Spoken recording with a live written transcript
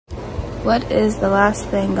What is the last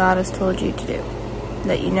thing God has told you to do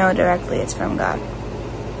that you know directly it's from God?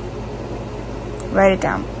 Write it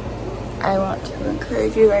down. I want to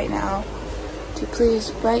encourage you right now to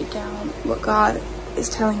please write down what God is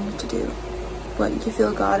telling you to do, what you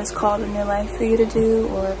feel God has called in your life for you to do,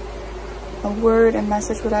 or a word, a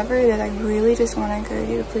message, whatever it is. I really just want to encourage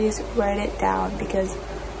you to please write it down, because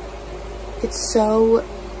it's so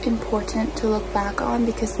important to look back on,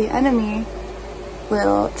 because the enemy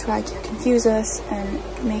will try to confuse us and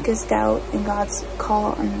make us doubt in God's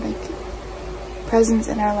call and presence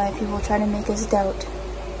in our life. He will try to make us doubt,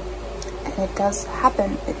 and it does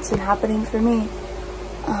happen. It's been happening for me,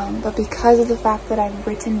 but because of the fact that I've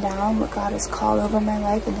written down what God has called over my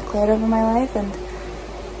life and declared over my life, and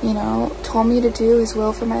told me to do His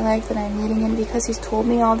will for my life that I'm leading in, because He's told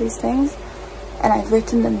me all these things and I've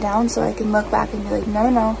written them down so I can look back and be like,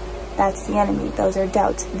 no, that's the enemy, those are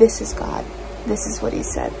doubts, this is God. This is what He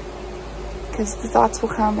said. Because the thoughts will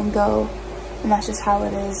come and go, and that's just how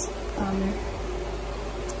it is.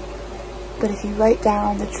 But if you write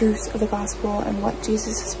down the truths of the gospel and what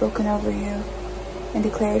Jesus has spoken over you and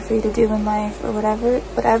declared for you to do in life, or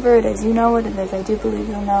whatever it is, you know what it is. I do believe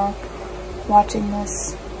you'll know, watching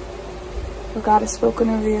this, what God has spoken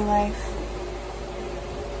over your life.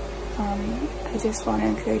 I just want to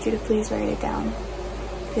encourage you to please write it down.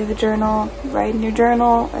 If you have a journal, write in your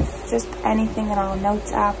journal. If just anything at all,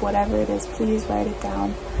 notes app, whatever it is, please write it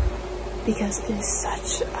down, because it is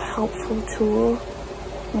such a helpful tool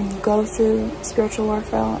when you go through spiritual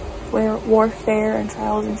warfare and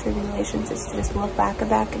trials and tribulations. It's to just look back at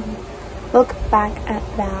that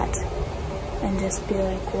and just be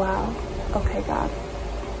like, wow, okay, God,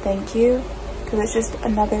 thank you. Because it's just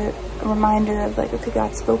another reminder of okay,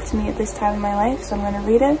 God spoke to me at this time in my life, so I'm going to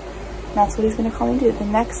read it. And that's what He's going to call me to do.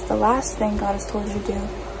 The last thing God has told you to do,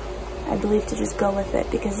 I believe to just go with it,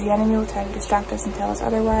 because the enemy will try to distract us and tell us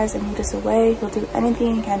otherwise and lead us away. He'll do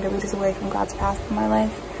anything he can to lead us away from God's path for my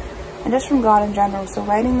life and just from God in general. So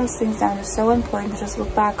writing those things down is so important to just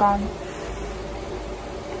look back on,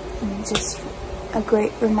 and just a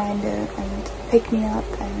great reminder and pick me up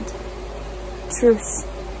and truth.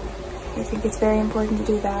 I think it's very important to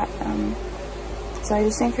do that. So I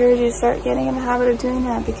just encourage you to start getting in the habit of doing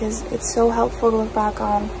that, because it's so helpful to look back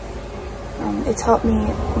on. It's helped me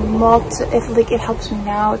if it helps me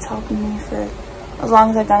now, it's helping me for as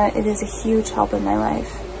long as I've done it. It is a huge help in my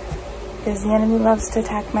life, because the enemy loves to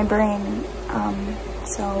attack my brain.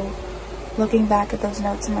 So looking back at those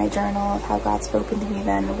notes in my journal of how God's spoken to me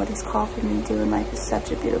then and what He's called for me to do in life is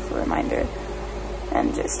such a beautiful reminder,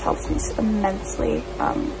 and just helps me immensely.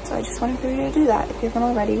 So I just want to encourage you to do that if you haven't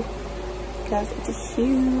already, because it's a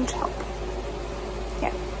huge help.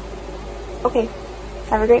 Yeah. Okay.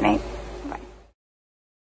 Have a great night.